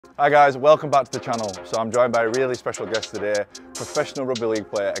Hi guys, welcome back to the channel. So I'm joined by a really special guest today, professional rugby league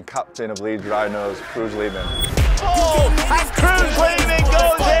player and captain of Leeds Rhinos, Kruise Leeming. Oh, and Kruise Leeming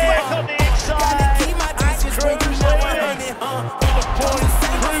goes in on the inside, and Kruise Leeming. Kruise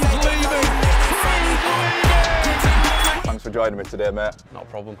Leeming. Thanks for joining me today, mate. Not a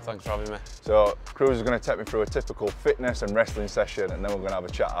problem, thanks for having me. So Kruise is going to take me through a typical fitness and wrestling session, and then we're going to have a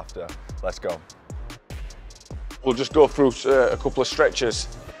chat after. Let's go. We'll just go through a couple of stretches.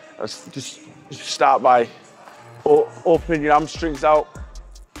 Let's just start by opening your hamstrings out.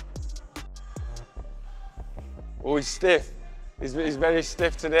 Oh, he's stiff. He's very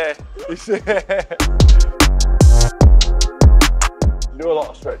stiff today. You do a lot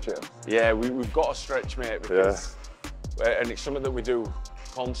of stretching. Yeah, we've got to stretch, mate, because and it's something that we do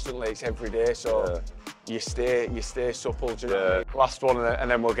constantly. It's every day, so you stay supple. Do you know what I mean? Last one, and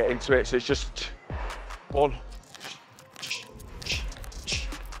then we'll get into it. So it's just one.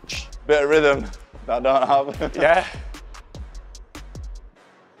 Bit of rhythm that I don't have. Yeah.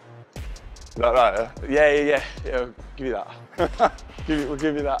 Is that right? Yeah. Give you that. We'll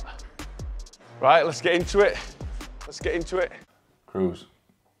give you that. Right, let's get into it. Kruise,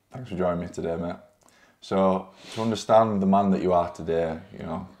 thanks for joining me today, mate. So, to understand the man that you are today, you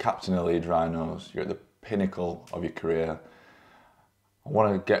know, captain of Leeds Rhinos, you're at the pinnacle of your career. I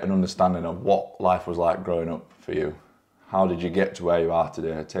want to get an understanding of what life was like growing up for you. How did you get to where you are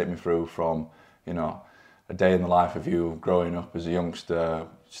today? Take me through from, you know, a day in the life of you growing up as a youngster,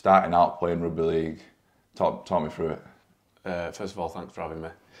 starting out playing rugby league. Talk me through it. First of all, thanks for having me.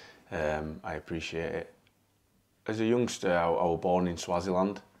 I appreciate it. As a youngster, I was born in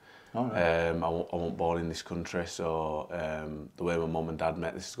Swaziland. Oh, right. I wasn't born in this country, so the way my mum and dad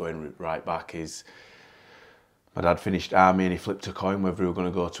met, this is going right back, is my dad finished army and he flipped a coin whether we were going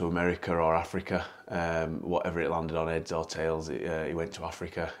to go to America or Africa. Whatever it landed on, heads or tails, he went to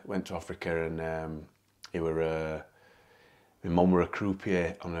Africa. And my mum were a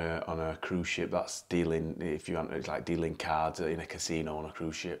croupier on a cruise ship. That's dealing, if you want, it's like dealing cards in a casino on a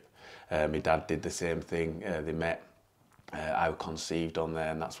cruise ship. My dad did the same thing. They met. I was conceived on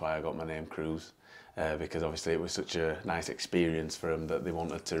there, and that's why I got my name Kruise. Because obviously it was such a nice experience for them that they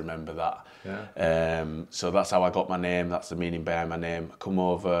wanted to remember that. Yeah. So that's how I got my name. That's the meaning behind my name. I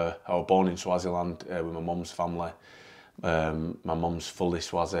was born in Swaziland with my mum's family. My mum's fully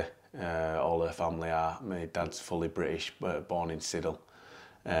Swazi. All her family are. My dad's fully British, but born in Siddle,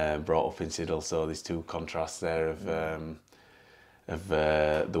 brought up in Siddle. So there's two contrasts there of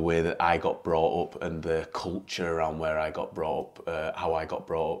the way that I got brought up and the culture around where I got brought up, how I got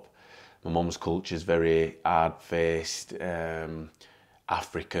brought up. My mum's culture is very hard-faced,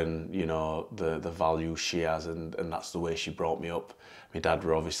 African, you know, the values she has, and that's the way she brought me up. My dad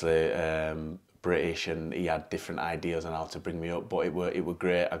were obviously British, and he had different ideas on how to bring me up, but it were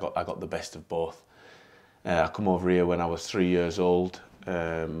great. I got the best of both. I come over here when I was 3 years old,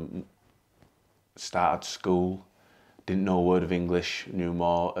 started school, didn't know a word of English, knew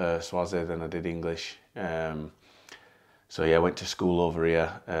more Swazi than I did English. So yeah, I went to school over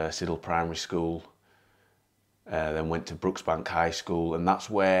here, Siddle Primary School, then went to Brooksbank High School, and that's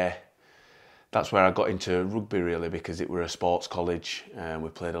where I got into rugby really, because it were a sports college, and we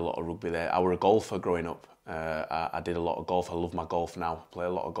played a lot of rugby there. I were a golfer growing up. I did a lot of golf. I love my golf now. Play a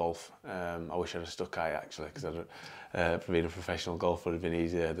lot of golf. I wish I'd have stuck at it actually, because being a professional golfer would have been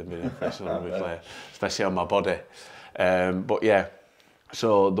easier than being a professional rugby player, especially on my body. But yeah.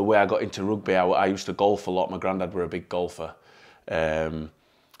 So the way I got into rugby, I used to golf a lot. My granddad were a big golfer. I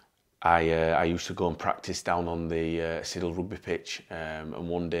used to go and practice down on the Siddle rugby pitch. And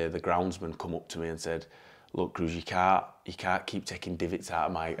one day the groundsman come up to me and said, "Look, Kruise, you can't keep taking divots out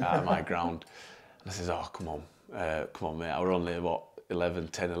of my ground." And I says, "Oh, come on, mate. I were only what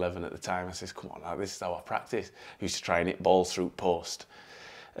 10, 11 at the time." I says, "Come on, this is how I practice." I used to try and hit balls through post.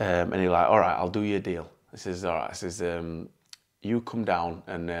 And he's like, "All right, I'll do you a deal." I says, "All right." I says, "You come down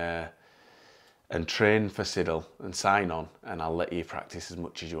and train for Siddle and sign on, and I'll let you practice as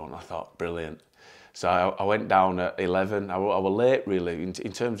much as you want." I thought, brilliant. So I went down at 11. I was late really in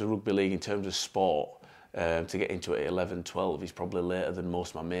terms of rugby league, in terms of sport. To get into it at 11, 12 is probably later than most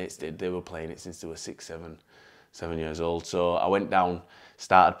of my mates did. They were playing it since they were 6, 7 years old. So I went down,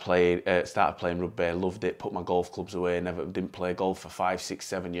 started playing rugby, loved it, put my golf clubs away, didn't play golf for 5, 6,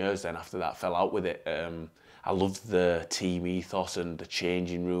 7 years. Then after that, fell out with it. I loved the team ethos and the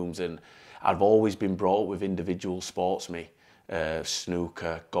changing rooms, and I've always been brought up with individual sports,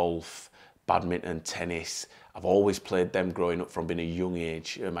 snooker, golf, badminton, tennis. I've always played them growing up from being a young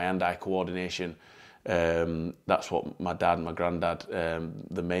age. My hand-eye coordination, That's what my dad and my granddad,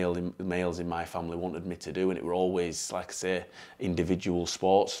 the males in my family wanted me to do, and it were always, like I say, individual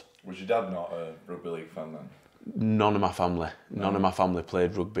sports. Was your dad not a rugby league fan then? None of my family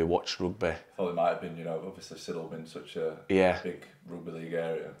played rugby, watched rugby. I thought it might have been, you know, obviously Siddle being such a big rugby league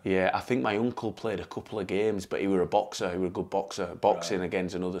area. Yeah, I think my uncle played a couple of games, but he was a boxer, he was a good boxer. Boxing,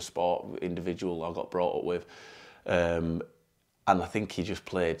 again's another sport, individual I got brought up with. And I think he just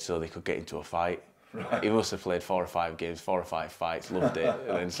played so they could get into a fight. Right. He must have played 4 or 5 games, 4 or 5 fights, loved it,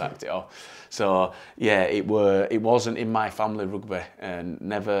 and then sacked it off. So yeah, it wasn't in my family rugby, and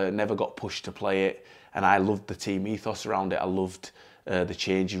never got pushed to play it. And I loved the team ethos around it. I loved the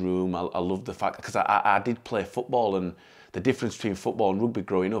changing room. I loved the fact, because I did play football, and the difference between football and rugby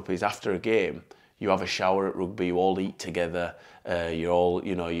growing up is after a game, you have a shower at rugby, you all eat together, you're all,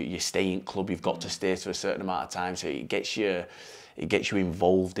 you know, you stay in club, you've got to stay for a certain amount of time, so it gets you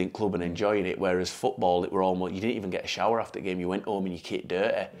involved in club and enjoying it. Whereas football, it were almost, you didn't even get a shower after the game, you went home and your kit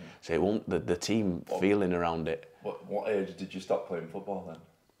dirty. So it won't the team feeling around it. What age did you stop playing football then?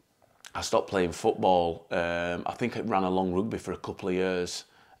 I stopped playing football, I think I ran along rugby for a couple of years.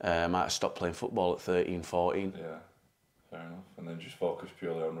 I might have stopped playing football at 13, 14. Yeah, fair enough. And then just focused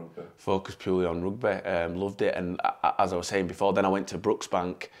purely on rugby? Focused purely on rugby, loved it. And as I was saying before, then I went to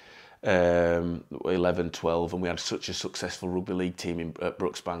Brooksbank, 11, 12, and we had such a successful rugby league team at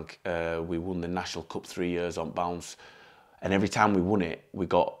Brooksbank. We won the National Cup 3 years on bounce. And every time we won it, we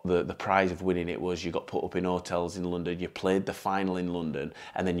got the prize of winning it was you got put up in hotels in London, you played the final in London,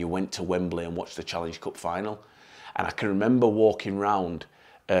 and then you went to Wembley and watched the Challenge Cup final. And I can remember walking round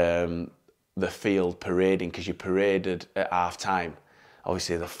the field parading, because you paraded at half time.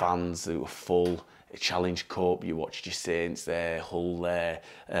 Obviously the fans, they were full. Challenge Cup, you watched your Saints there, Hull there,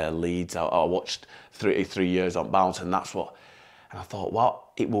 Leeds. I watched 3 years on bounce, and that's what. And I thought, wow,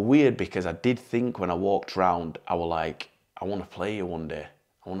 it were weird, because I did think when I walked round, I was like, I want to play here one day.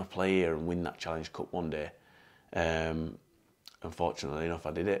 I want to play here and win that Challenge Cup one day. Unfortunately enough,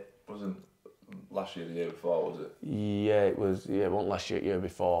 I did it. Wasn't last year the year before, was it? Yeah, it was. Yeah, it wasn't last year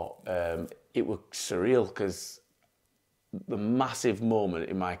before. It was surreal, because the massive moment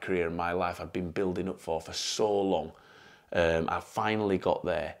in my career and my life I'd been building up for so long. I finally got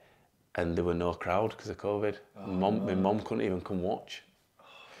there, and there were no crowd because of COVID. My mum couldn't even come watch.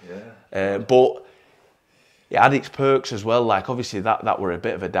 Yeah. But it had its perks as well. Like obviously that were a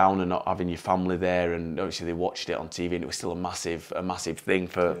bit of a downer, not having your family there, and obviously they watched it on TV, and it was still a massive thing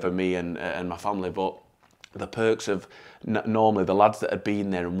for me and my family. But the perks of normally the lads that had been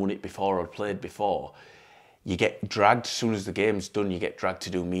there and won it before or played before, you get dragged as soon as the game's done. You get dragged to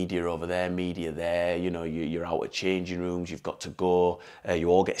do media over there, media there. You know, you're out at changing rooms. You've got to go. You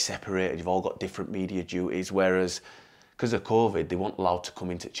all get separated. You've all got different media duties. Whereas, because of COVID, they weren't allowed to come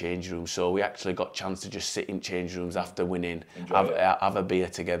into change rooms. So we actually got a chance to just sit in change rooms after winning, have a beer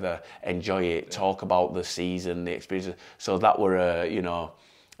together, enjoy it, talk about the season, the experience. So that were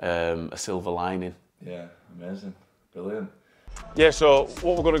a silver lining. Yeah, amazing, brilliant. Yeah, so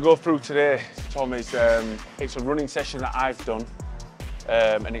what we're going to go through today, Tom, is it's a running session that I've done,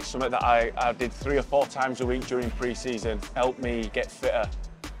 and it's something that I did 3 or 4 times a week during pre-season, helped me get fitter,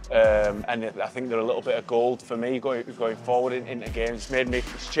 and I think they're a little bit of gold for me going forward into games.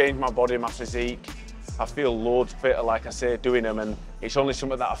 It's changed my body, my physique. I feel loads fitter, like I say, doing them, and it's only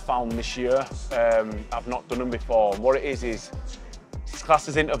something that I found this year. I've not done them before. What it is it's classed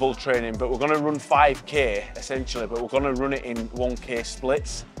as interval training, but we're going to run 5K essentially, but we're going to run it in 1K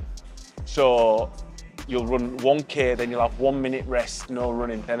splits. So you'll run 1K, then you'll have 1 minute rest, no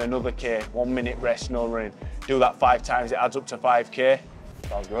running, then another K, 1 minute rest, no running. Do that 5 times, it adds up to 5K.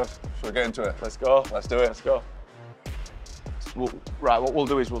 Sounds good. Should we get into it? Let's go. Let's do it. Let's go. Right, what we'll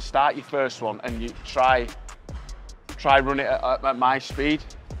do is we'll start your first one, and you try run it at my speed.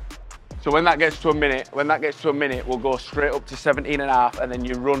 So when that gets to a minute, we'll go straight up to 17.5, and then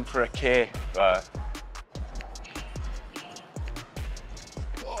you run for a K. Right.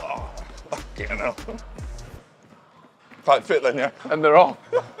 Oh, fucking hell. Quite fit then, yeah? And they're off.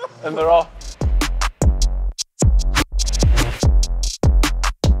 And they're off.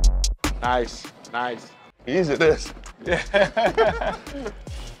 Nice, nice. Easy this. Yeah.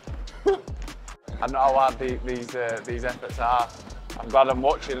 I know how hard these efforts are. I'm glad I'm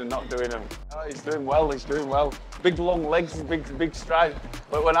watching and not doing them. Oh, he's doing well. Big long legs, big stride.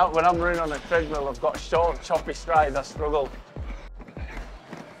 But when I'm running on a treadmill, I've got short, choppy strides, I struggle.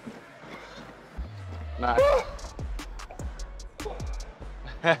 Nice.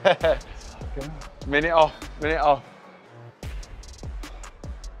 Minute off.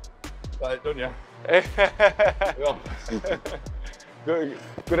 Right, done, yeah?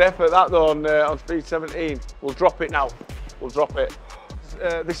 Good effort that though on speed 17. We'll drop it now.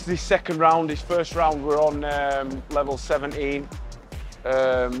 This is his second round. His first round we're on level 17.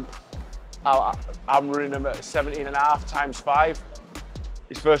 I'm running him at 17 and a half times 5.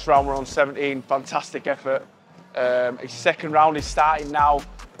 His first round we're on 17, fantastic effort. His second round is starting now.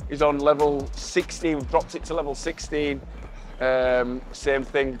 He's on level 16, we've dropped it to level 16. Same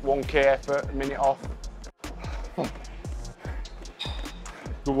thing, 1K effort, a minute off.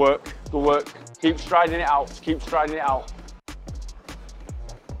 Good work, good work. Keep striding it out, keep striding it out.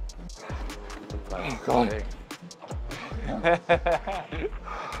 Oh, God.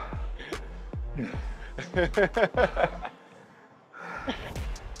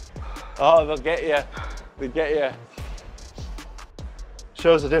 Oh, they'll get you. They'll get you.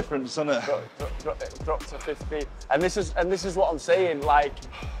 Shows the difference, doesn't it? Drop to 15. And this is what I'm saying. Like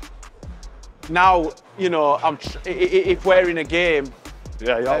now, you know, if we're in a game,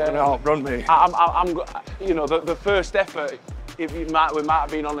 Yeah, you're going to outrun me. I'm you know, the first effort, we might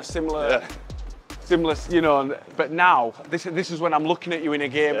have been on a similar, you know. But now, this is when I'm looking at you in a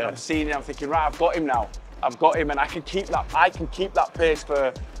game and I'm seeing it. I'm thinking, right, I've got him now. I've got him, and I can keep that pace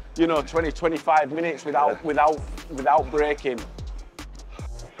for, you know, 20, 25 minutes without breaking.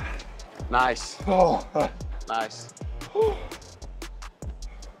 Nice. Oh. Nice.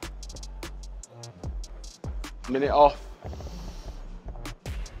 Minute off.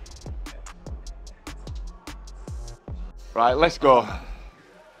 Right, let's go.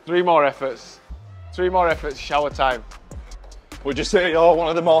 3 more efforts. 3 more efforts, shower time. Would you say you're one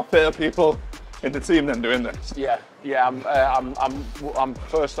of the more fitter people in the team than doing this? Yeah, I'm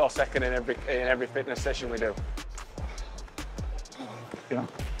first or second in every fitness session we do. Yeah.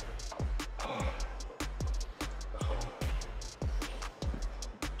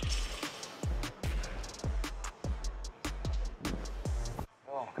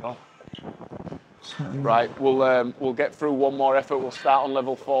 Oh, God. Right, we'll get through 1 more effort. We'll start on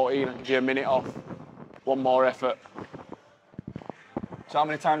level 14 and give you a minute off. 1 more effort. So how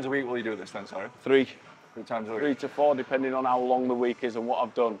many times a week will you do this then, sorry? 3. 3 times a week? 3 to 4, depending on how long the week is and what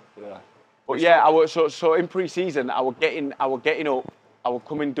I've done. Yeah. But yeah, so in pre-season, I was getting up, I would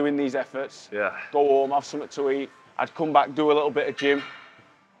come in doing these efforts, Yeah. go home, have something to eat. I'd come back, do a little bit of gym,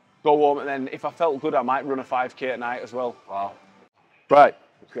 go home, and then if I felt good, I might run a 5K at night as well. Wow. Right,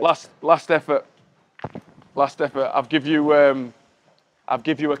 last effort. Last effort. I'll give you a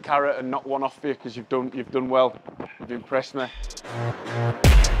carrot and knock 1 off for you because you've done well. You've impressed me.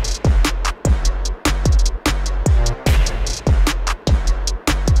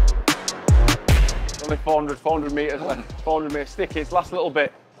 Only 400 metres left. 400 metres. Stick it. Last little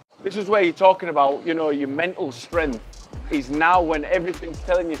bit. This is where you're talking about, you know, your mental strength is now when everything's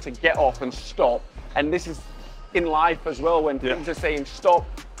telling you to get off and stop. And this is in life as well, when things are saying stop,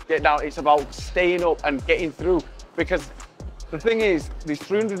 get down. It's about staying up and getting through. Because the thing is, there's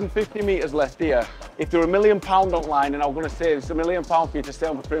 350 metres left here. If there were £1 million on line, and I'm going to say it's £1 million for you to stay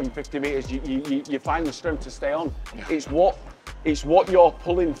on for 350 metres, you find the strength to stay on. It's what your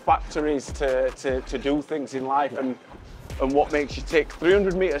pulling factor is to do things in life, and what makes you tick.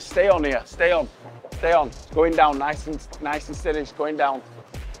 300 metres, stay on here, stay on. It's going down, nice and steady. It's going down.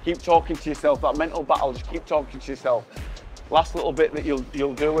 Keep talking to yourself. That mental battle, just keep talking to yourself. Last little bit that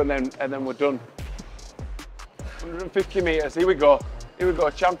you'll do, and then we're done. 150 metres. Here we go.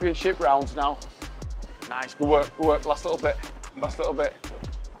 Championship rounds now. Nice. Good work. Last little bit.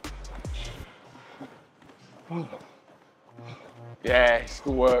 Yes.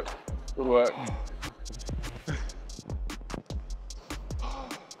 Good work.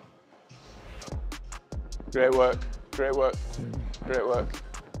 Great work.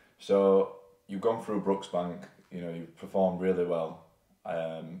 So you've gone through Brooksbank, you know, you've performed really well.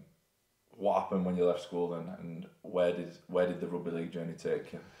 What happened when you left school then, and where did the rugby league journey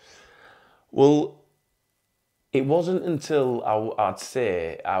take you? Well, it wasn't until I'd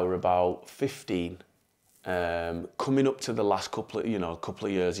say I were about 15, coming up to the last couple of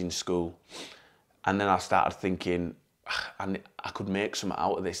years in school, and then I started thinking, I could make something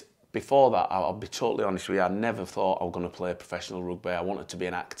out of this. Before that, I'll be totally honest with you, I never thought I was going to play professional rugby. I wanted to be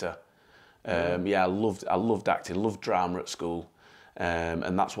an actor. I loved acting, loved drama at school,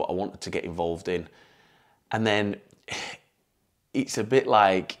 and that's what I wanted to get involved in. And then it's a bit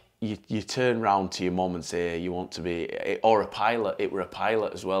like you turn round to your mum and say you want to be, or a pilot. It were a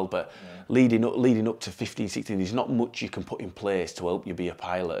pilot as well, but leading up to 15, 16, there's not much you can put in place to help you be a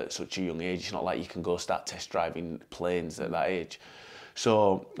pilot at such a young age. It's not like you can go start test driving planes at that age.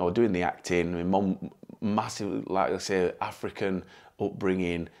 So I was doing the acting. My mum, massive, like I say, African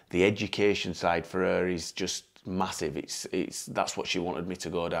upbringing. The education side for her is just massive. That's what she wanted me to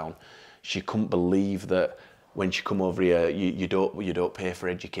go down. She couldn't believe that when she come over here, you don't pay for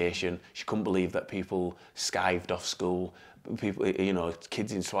education. She couldn't believe that people skived off school, people, you know,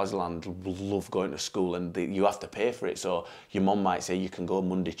 kids in Swaziland love going to school, and you have to pay for it. So your mum might say you can go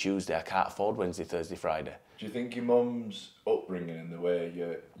Monday, Tuesday. I can't afford Wednesday, Thursday, Friday. Do you think your mum's upbringing and the way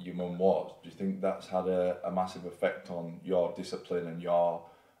your mum was, do you think that's had a massive effect on your discipline and your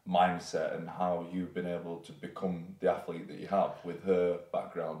mindset and how you've been able to become the athlete that you have with her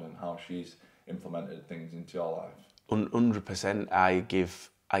background and how she's implemented things into your life? 100%. I give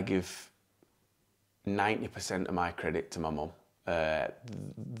 90% of my credit to my mum.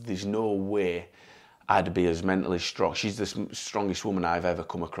 There's no way I'd be as mentally strong. She's the strongest woman I've ever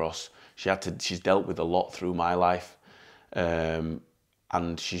come across. She's dealt with a lot through my life, and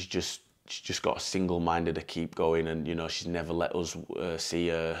she's just got a single-minded to keep going, and you know, she's never let us see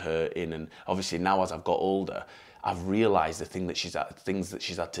her hurting. And obviously now as I've got older, I've realised things that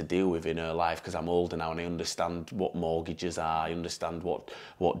she's had to deal with in her life, because I'm older now and I understand what mortgages are, I understand what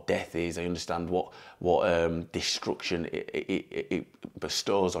death is, I understand what destruction it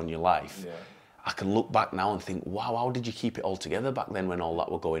bestows on your life. Yeah. I can look back now and think, wow, how did you keep it all together back then when all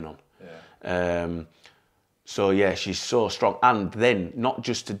that were going on? Yeah. So yeah, she's so strong. And then not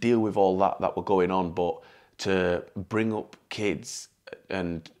just to deal with all that were going on, but to bring up kids.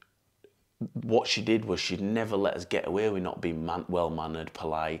 And what she did was she'd never let us get away with not being well-mannered,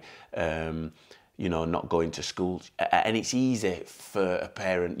 polite, you know, not going to school. And it's easy for a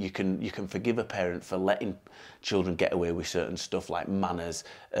parent, you can forgive a parent for letting children get away with certain stuff like manners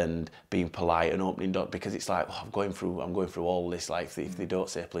and being polite and opening doors, because it's like, oh, I'm going through all this, like if they don't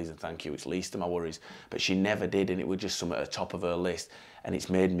say please and thank you, it's least of my worries. But she never did, and it was just something at the top of her list, and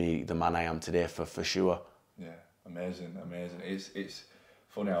it's made me the man I am today for sure. Yeah, amazing. It's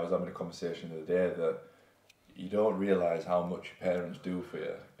funny, I was having a conversation the other day that you don't realise how much your parents do for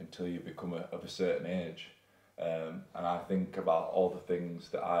you until you become of a certain age. And I think about all the things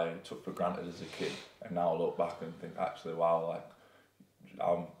that I took for granted as a kid, and now I look back and think, actually, wow, like,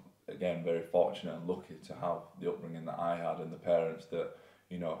 I'm, again, very fortunate and lucky to have the upbringing that I had and the parents that,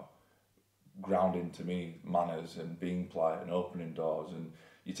 you know, ground into me manners and being polite and opening doors. And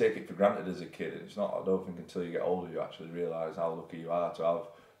you take it for granted as a kid. It's not, I don't think until you get older you actually realise how lucky you are to have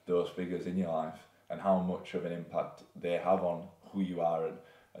those figures in your life and how much of an impact they have on who you are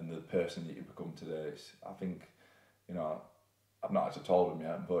and the person that you become today. I think, you know, I've not actually told them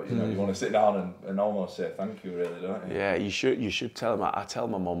yet, but you know, you want to sit down and almost say thank you, really, don't you? Yeah, you should tell them. I tell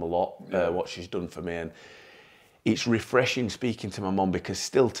my mum a lot what she's done for me, and it's refreshing speaking to my mum, because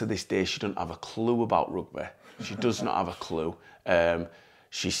still to this day she doesn't have a clue about rugby. She does not have a clue.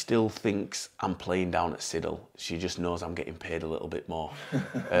 She still thinks I'm playing down at Siddle. She just knows I'm getting paid a little bit more.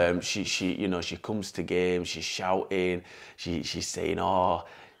 She you know, she comes to games, she's shouting, she's saying, oh,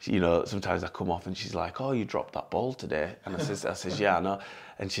 you know, sometimes I come off and she's like, oh, you dropped that ball today. And I says, yeah, I know.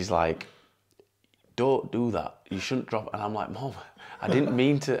 And she's like, don't do that. You shouldn't drop it. And I'm like, Mom, I didn't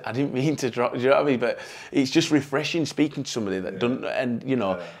mean to drop, you know what I mean? But it's just refreshing speaking to somebody that doesn't, and you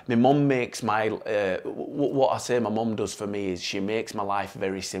know, my mum makes my, what I say my mum does for me is she makes my life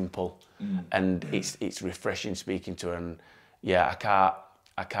very simple. And it's refreshing speaking to her, and yeah,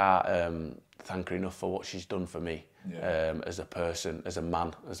 I can't thank her enough for what she's done for me, as a person, as a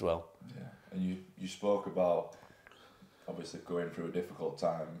man as well. Yeah, and you spoke about obviously going through a difficult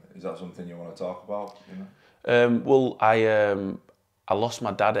time. Is that something you want to talk about? You know? Well, I lost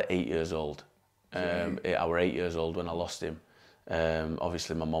my dad at 8 years old. I was 8 years old when I lost him.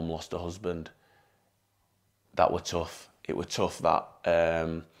 Obviously, my mum lost her husband. That was tough. It was tough. That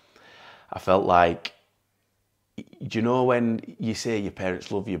I felt like, do you know when you say your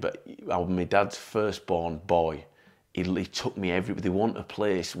parents love you, but my dad's firstborn boy, he took me everywhere. They want a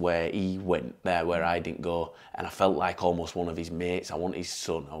place where he went there, where I didn't go, and I felt like almost one of his mates. I want his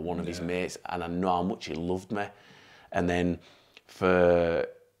son or one of his mates, and I know how much he loved me. And then for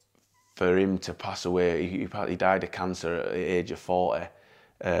him to pass away, he died of cancer at the age of 40.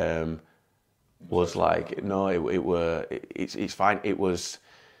 Was like, no, it's fine. It was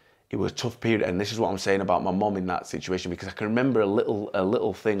a tough period, and this is what I'm saying about my mum in that situation, because I can remember a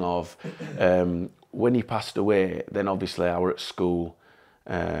little thing of when he passed away. Then obviously I were at school.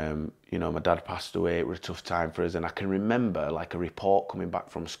 You know, my dad passed away. It was a tough time for us, and I can remember like a report coming back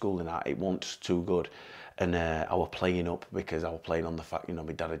from school, and it wasn't too good. And I was playing up because I was playing on the fact, you know,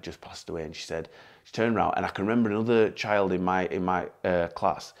 my dad had just passed away, and she turned around, and I can remember another child in my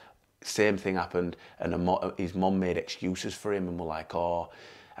class. Same thing happened, and his mum made excuses for him, and were like, oh.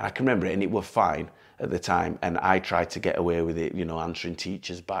 And I can remember it, and it was fine at the time. And I tried to get away with it, you know, answering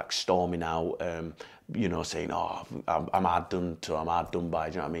teachers back, storming out, you know, saying, oh, I'm hard done to, I'm hard done by,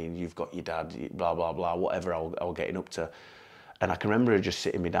 do you know what I mean? You've got your dad, blah, blah, blah, whatever I was getting up to. And I can remember her just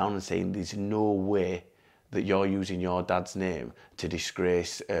sitting me down and saying, there's no way that you're using your dad's name to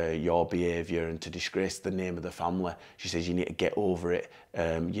disgrace your behaviour and to disgrace the name of the family. She says you need to get over it.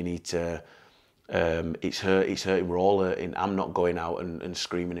 You need to. It's hurting. We're all hurting. I'm not going out and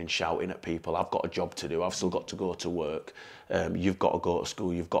screaming and shouting at people. I've got a job to do. I've still got to go to work. You've got to go to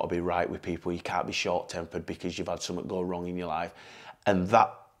school. You've got to be right with people. You can't be short-tempered because you've had something go wrong in your life. And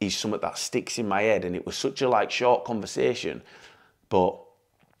that is something that sticks in my head. And it was such a short conversation, but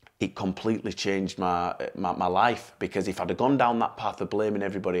it completely changed my life, because if I'd have gone down that path of blaming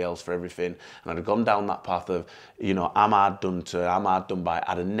everybody else for everything, and I'd have gone down that path of, you know, I'm hard done by,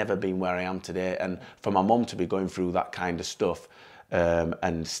 I'd have never been where I am today. And for my mum to be going through that kind of stuff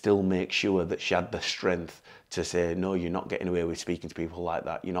and still make sure that she had the strength to say, no, you're not getting away with speaking to people like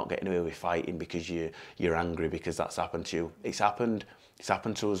that. You're not getting away with fighting because you're angry because that's happened to you. It's happened. It's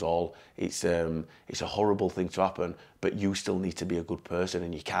happened to us all. It's a horrible thing to happen, but you still need to be a good person,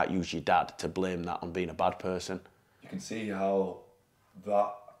 and you can't use your dad to blame that on being a bad person. You can see how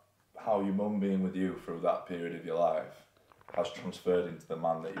your mum being with you through that period of your life has transferred into the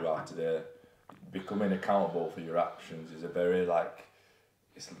man that you are today. Becoming accountable for your actions is a very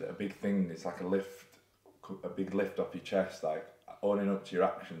it's a big thing. It's like a big lift off your chest. Like, owning up to your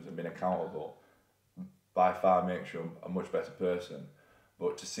actions and being accountable by far makes you a much better person.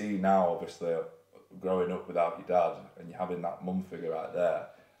 But to see now, obviously, growing up without your dad and you having that mum figure right there,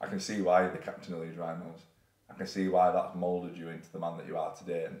 I can see why you're the captain of Leeds Rhinos. I can see why that's moulded you into the man that you are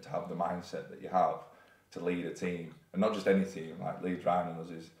today, and to have the mindset that you have to lead a team, and not just any team. Like, Leeds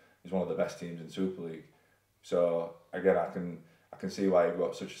Rhinos is one of the best teams in Super League. So again, I can see why you've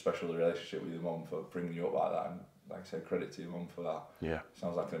got such a special relationship with your mum for bringing you up like that, and like I said, credit to your mum for that. Yeah.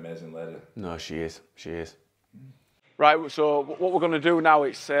 Sounds like an amazing lady. No, she is. She is. Right, so what we're going to do now,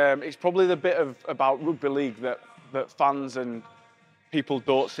 it's probably the bit about rugby league that fans and people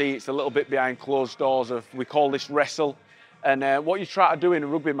don't see. It's a little bit behind closed doors. We call this wrestle. And what you try to do in a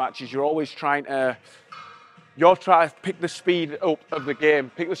rugby match is you're trying to pick the speed up of the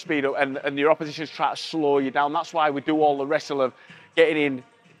game, pick the speed up, and your opposition's trying to slow you down. That's why we do all the wrestle of getting in,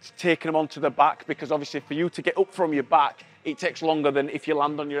 taking them onto the back, because obviously for you to get up from your back, it takes longer than if you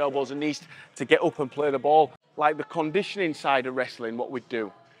land on your elbows and knees to get up and play the ball. Like the conditioning side of wrestling, what we'd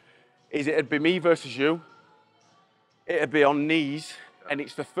do is it'd be me versus you. It'd be on knees, and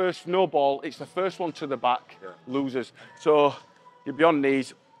it's the first no ball. It's the first one to the back, losers. So you'd be on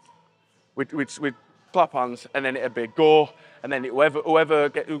knees, we'd clap hands, and then it'd be go, and then whoever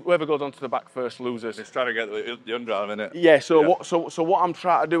goes onto the back first loses. It's trying to get the underarm in it. Yeah. So what I'm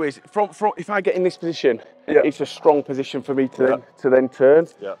trying to do is from if I get in this position, it's a strong position for me to then turn.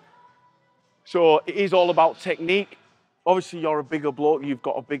 Yeah. So it is all about technique. Obviously, you're a bigger bloke. You've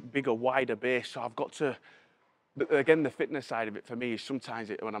got a bigger, wider base. So I've got to. Again, the fitness side of it for me is sometimes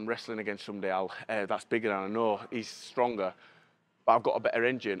when I'm wrestling against somebody that's bigger than I know, he's stronger, but I've got a better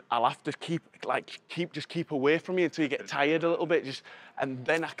engine. I'll have to keep away from you until you get tired a little bit, and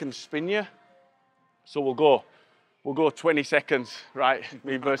then I can spin you. So we'll go 20 seconds, right?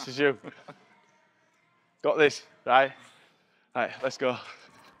 Me versus you. Got this, right? Right, let's go.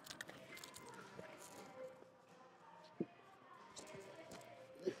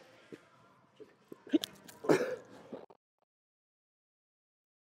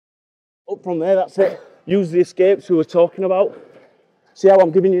 Up from there, that's it. Use the escapes we were talking about. See how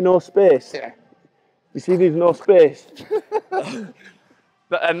I'm giving you no space? Yeah. You see there's no space?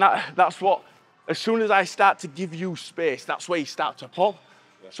 And that's what, as soon as I start to give you space, that's where you start to pop.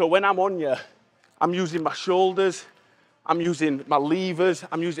 Yeah. So when I'm on you, I'm using my shoulders, I'm using my levers,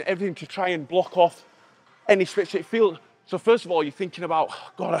 I'm using everything to try and block off any space. So first of all, you're thinking about,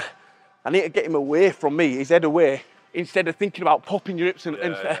 oh, God, I need to get him away from me, his head away, instead of thinking about popping your hips and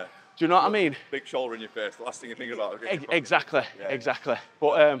do you know what I mean? Big shoulder in your face, the last thing you're thinking about. Exactly, exactly.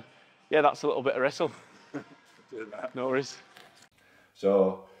 But yeah, that's a little bit of wrestle. No worries.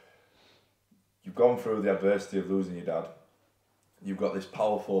 So, you've gone through the adversity of losing your dad. You've got this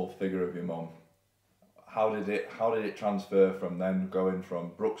powerful figure of your mum. How did it transfer from then going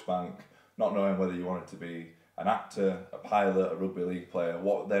from Brooksbank, not knowing whether you wanted to be an actor, a pilot, a rugby league player?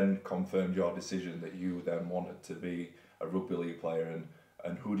 What then confirmed your decision that you then wanted to be a rugby league player,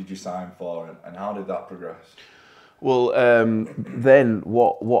 and who did you sign for, and how did that progress? Well, then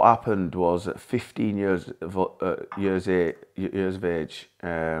what happened was at 15 years of age,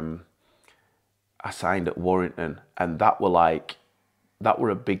 I signed at Warrington, and that were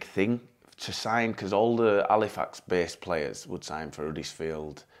a big thing to sign, because all the Halifax-based players would sign for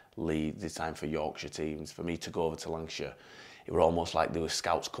Huddersfield, Leeds, they'd sign for Yorkshire teams. For me to go over to Lancashire, it were almost like there were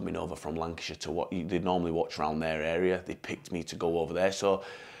scouts coming over from Lancashire to what they'd normally watch around their area. They picked me to go over there. So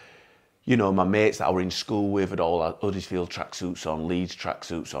you know, my mates that I were in school with had all had Huddersfield tracksuits on, Leeds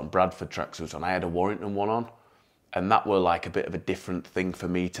tracksuits on, Bradford tracksuits on. I had a Warrington one on. And that were like a bit of a different thing for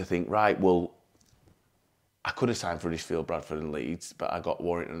me to think, right, well, I could have signed for Huddersfield, Bradford and Leeds, but I got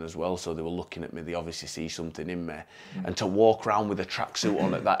Warrington as well, so they were looking at me, they obviously see something in me. And to walk around with a tracksuit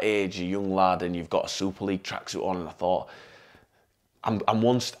on at that age, a young lad, and you've got a Super League tracksuit on, and I thought, I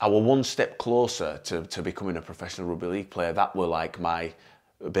was one step closer to becoming a professional rugby league player. That were like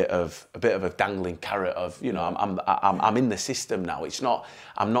a bit of a dangling carrot of, you know, I'm in the system now. It's not,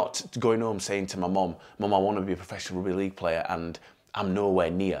 I'm not going home saying to my mum, I want to be a professional rugby league player, and I'm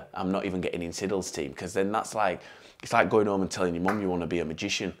nowhere near. I'm not even getting in Siddle's team, because then that's like, it's like going home and telling your mum you want to be a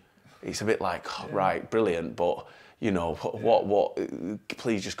magician. It's a bit like, oh, right, brilliant, but you know, what?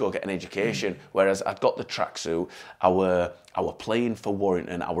 Please just go get an education. Whereas I'd got the tracksuit, I were playing for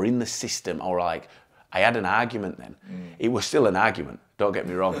Warrington, I were in the system, I had an argument then. It was still an argument, don't get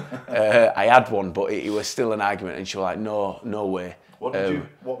me wrong. I had one, but it was still an argument, and she was like, no way.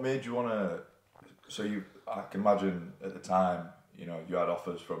 What made you want to, I can imagine at the time, you know, you had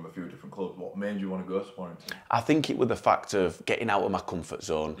offers from a few different clubs. What made you want to go to Warrington? I think it was the fact of getting out of my comfort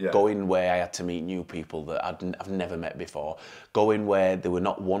zone, going where I had to meet new people that I've never met before, going where there were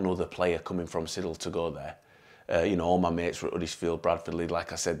not one other player coming from Siddle to go there. You know, all my mates were at Huddersfield, Bradford, Leeds.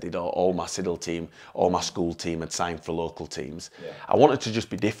 Like I said, they'd all my Siddle team, all my school team had signed for local teams. Yeah. I wanted to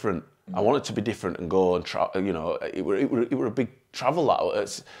just be different. I wanted to be different and go and you know, it were a big travel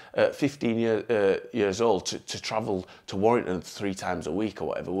at 15 years old to travel to Warrington 3 times a week or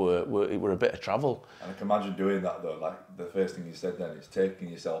whatever. It were a bit of travel. And I can imagine doing that though. Like the first thing you said then is taking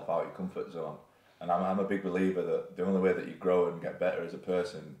yourself out of your comfort zone. And I'm a big believer that the only way that you grow and get better as a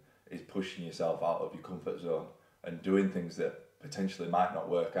person is pushing yourself out of your comfort zone and doing things that potentially might not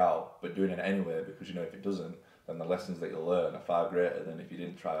work out, but doing it anyway, because you know if it doesn't, then the lessons that you'll learn are far greater than if you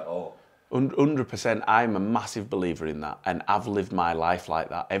didn't try at all. 100%, I'm a massive believer in that, and I've lived my life like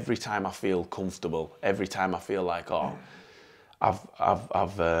that. Every time I feel comfortable, every time I feel like, oh, I've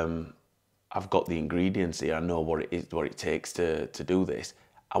got the ingredients here, I know what it takes to do this,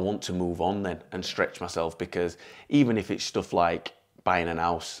 I want to move on then and stretch myself, because even if it's stuff like buying an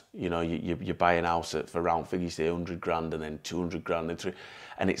house, you know, you buy an house for round figure, you say 100 grand and then 200 grand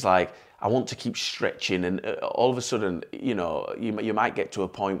and it's like, I want to keep stretching, and all of a sudden, you know, you might get to a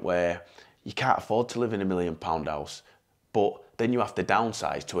point where you can't afford to live in £1 million house, but then you have to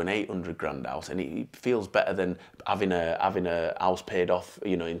downsize to an 800 grand house, and it feels better than having a house paid off,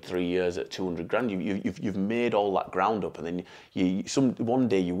 you know, in 3 years at 200 grand. You've made all that ground up, and then one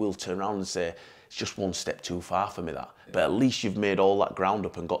day you will turn around and say, it's just one step too far for me, that. Yeah. But at least you've made all that ground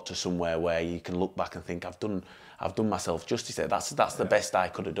up and got to somewhere where you can look back and think, I've done myself justice there. That's the best I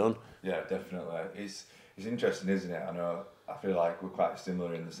could have done. Yeah, definitely. It's interesting, isn't it? I feel like we're quite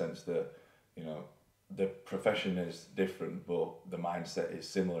similar in the sense that, you know, the profession is different, but the mindset is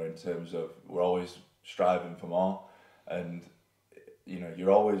similar in terms of we're always striving for more, and you know,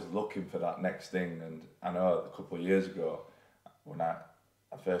 you're always looking for that next thing. And I know a couple of years ago when I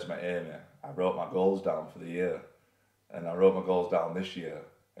first met Amy, I wrote my goals down for the year, and I wrote my goals down this year,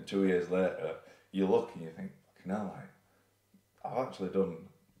 and 2 years later you look and you think, fucking hell, like, I've actually done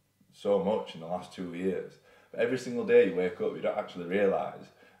so much in the last 2 years. But every single day you wake up, you don't actually realise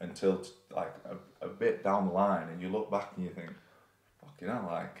until like a bit down the line, and you look back and you think, fucking hell,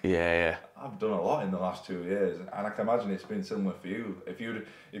 like, yeah, I've done a lot in the last 2 years. And I can imagine it's been similar for you. If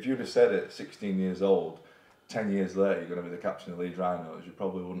you'd have said at 16 years old, 10 years later you're going to be the captain of Leeds Rhinos, you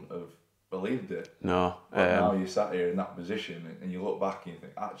probably wouldn't have believed it. No. But now you're sat here in that position, and you look back and you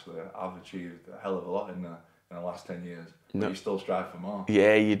think, actually, I've achieved a hell of a lot in the last 10 years. But you still strive for more.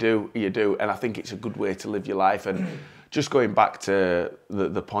 Yeah, you do. And I think it's a good way to live your life. And just going back to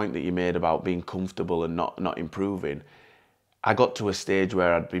the point that you made about being comfortable and not improving, I got to a stage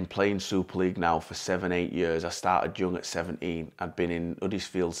where I'd been playing Super League now for 7-8 years. I started young at 17. I'd been in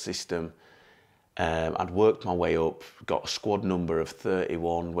Huddersfield's system. I'd worked my way up, got a squad number of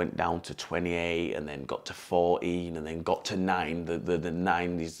 31, went down to 28, and then got to 14, and then got to 9. The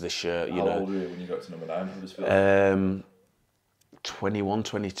 9 is the shirt, you know. How old were you when you got to number 9 in Huddersfield? 21,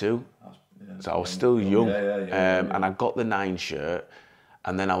 22. Yeah, so I was still young. And I got the 9 shirt,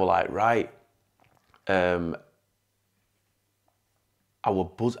 and then I was like, right. I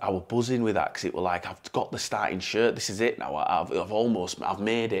was buzzing with that, because it was like, I've got the starting shirt, this is it now, I've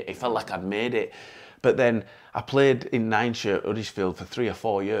made it. It felt like I'd made it. But then I played in 9 shirt Huddersfield for 3 or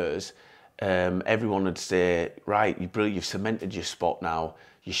 4 years. Everyone would say, right, you're brilliant, you've cemented your spot now,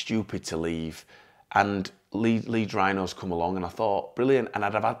 you're stupid to leave. And Leeds Rhinos come along, and I thought, brilliant. And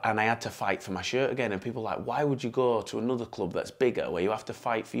I had to fight for my shirt again. And people were like, why would you go to another club that's bigger, where you have to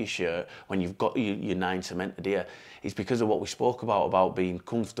fight for your shirt when you've got your 9 cemented here? It's because of what we spoke about being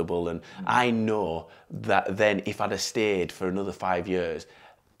comfortable. And I know that then if I'd have stayed for another 5 years,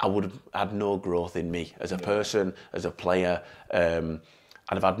 I would have had no growth in me as a person, as a player. I'd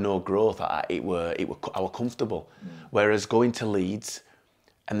have had no growth. I were comfortable. Whereas going to Leeds,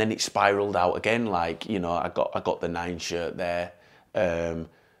 and then it spiraled out again. Like, you know, I got the 9 shirt there.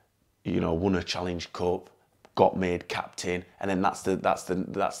 You know, won a Challenge Cup, got made captain, and then that's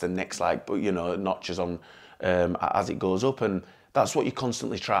the next, like, but you know, notches on as it goes up, and that's what you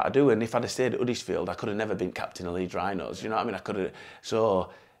constantly try to do. And if I'd have stayed at Huddersfield, I could have never been captain of Leeds Rhinos. You know what I mean? I could have.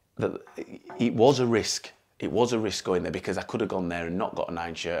 So it was a risk. It was a risk going there, because I could have gone there and not got a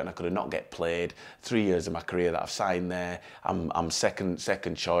 9 shirt, and I could have not get played. 3 years of my career that I've signed there, I'm second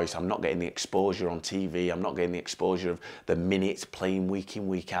choice. I'm not getting the exposure on TV. I'm not getting the exposure of the minutes playing week in,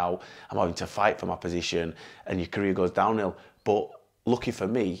 week out. I'm having to fight for my position, and your career goes downhill. But lucky for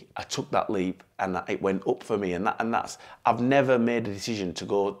me, I took that leap, and it went up for me. And that's I've never made a decision to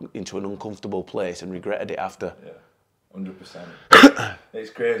go into an uncomfortable place and regretted it after. Yeah, 100%.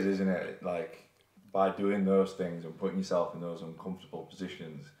 It's crazy, isn't it? Like, by doing those things and putting yourself in those uncomfortable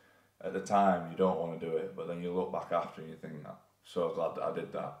positions, at the time you don't want to do it, but then you look back after and you think, I'm so glad that I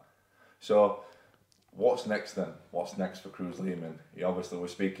did that. So what's next then? What's next for Kruise Leeming? Obviously we're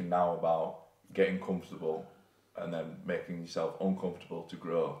speaking now about getting comfortable and then making yourself uncomfortable to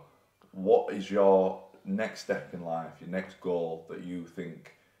grow. What is your next step in life, your next goal that you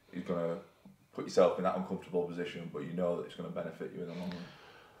think is going to put yourself in that uncomfortable position, but you know that it's going to benefit you in the long run?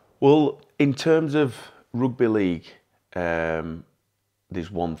 Well, in terms of rugby league, there's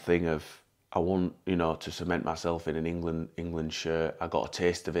one thing of, I want, you know, to cement myself in an England shirt. I got a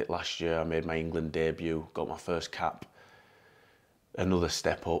taste of it last year. I made my England debut, got my first cap, another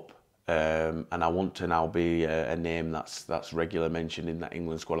step up, and I want to now be a name that's regular mentioned in that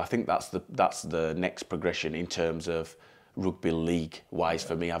England squad. I think that's the next progression in terms of rugby league wise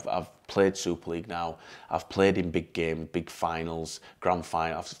for me. I've played Super League now. I've played in big games, big finals, grand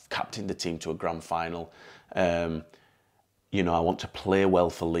final. I've captained the team to a grand final. You know, I want to play well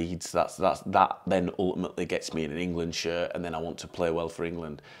for Leeds. That then ultimately gets me in an England shirt, and then I want to play well for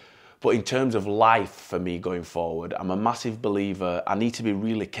England. But in terms of life for me going forward, I'm a massive believer. I need to be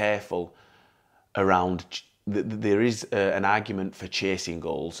really careful around. There is an argument for chasing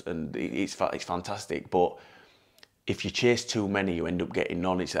goals, and it's fantastic, but if you chase too many, you end up getting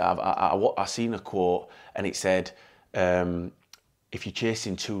none. I seen a quote, and it said, if you're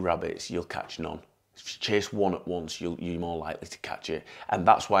chasing 2 rabbits, you'll catch none. If you chase one at once, you're more likely to catch it. And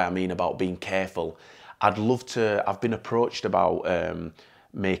that's why I mean about being careful. I've been approached about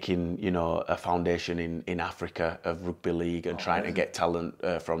making, you know, a foundation in Africa of rugby league and trying to get talent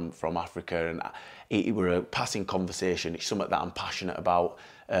from Africa. And it were a passing conversation. It's something that I'm passionate about,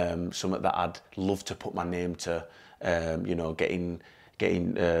 something that I'd love to put my name to. You know, getting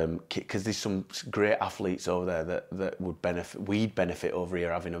because there's some great athletes over there that would benefit. We'd benefit over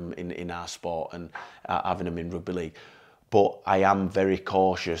here having them in our sport and having them in rugby league. But I am very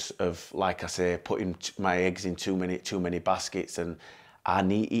cautious of, like I say, putting my eggs in too many baskets. And I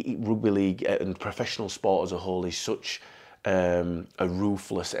need rugby league and professional sport as a whole is such a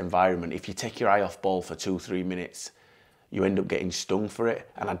ruthless environment. If you take your eye off ball for 2-3 minutes, you end up getting stung for it,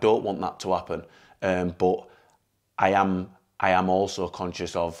 and I don't want that to happen. But I am also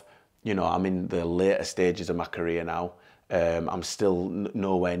conscious of, you know, I'm in the later stages of my career now. I'm still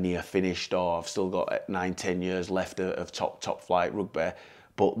nowhere near finished, or I've still got 9-10 years left of top flight rugby.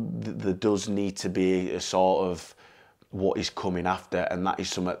 But there does need to be a sort of what is coming after, and that is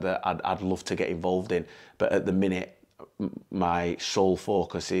something that I'd love to get involved in. But at the minute, my sole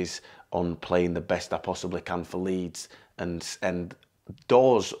focus is on playing the best I possibly can for Leeds, and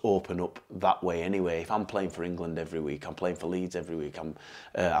doors open up that way anyway. If I'm playing for England every week, I'm playing for Leeds every week,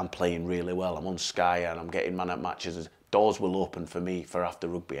 I'm playing really well, I'm on Sky and I'm getting man at matches, doors will open for me for after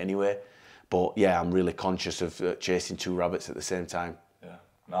rugby anyway. But yeah, I'm really conscious of chasing 2 rabbits at the same time. Yeah,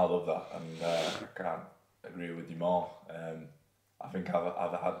 no, I love that, and I can't agree with you more. I think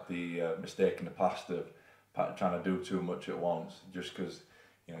I've had the mistake in the past of trying to do too much at once, just because,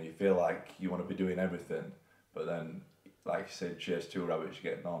 you know, you feel like you want to be doing everything, but then, like you said, chase 2 rabbits, you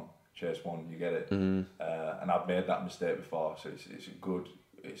get none. Chase 1, you get it. And I've made that mistake before, so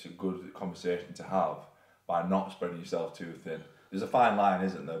it's a good conversation to have by not spreading yourself too thin. There's a fine line,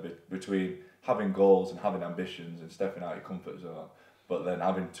 isn't there, between having goals and having ambitions and stepping out your comfort zone, but then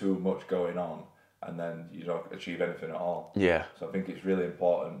having too much going on and then you don't achieve anything at all. Yeah. So I think it's really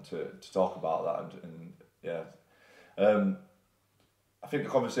important to talk about that, and yeah. I think the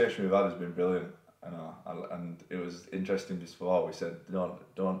conversation we've had has been brilliant, and it was interesting before we said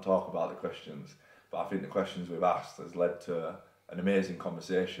don't talk about the questions, but I think the questions we've asked has led to an amazing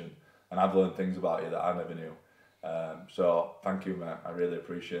conversation, and I've learned things about you that I never knew. So thank you, mate. I really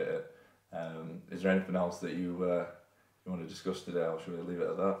appreciate it. Is there anything else that you want to discuss today, or should we leave it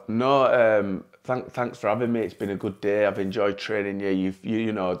at that? No, thanks for having me. It's been a good day. I've enjoyed training you.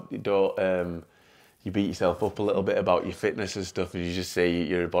 You know, you don't you beat yourself up a little bit about your fitness and stuff, and you just say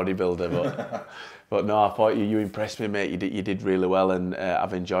you're a bodybuilder. But no, I thought you impressed me, mate. You did really well, and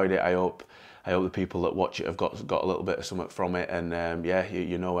I've enjoyed it. I hope the people that watch it have got a little bit of something from it. And yeah,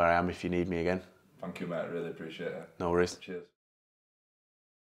 you know where I am if you need me again. Thank you, mate. I really appreciate it. No worries. Cheers.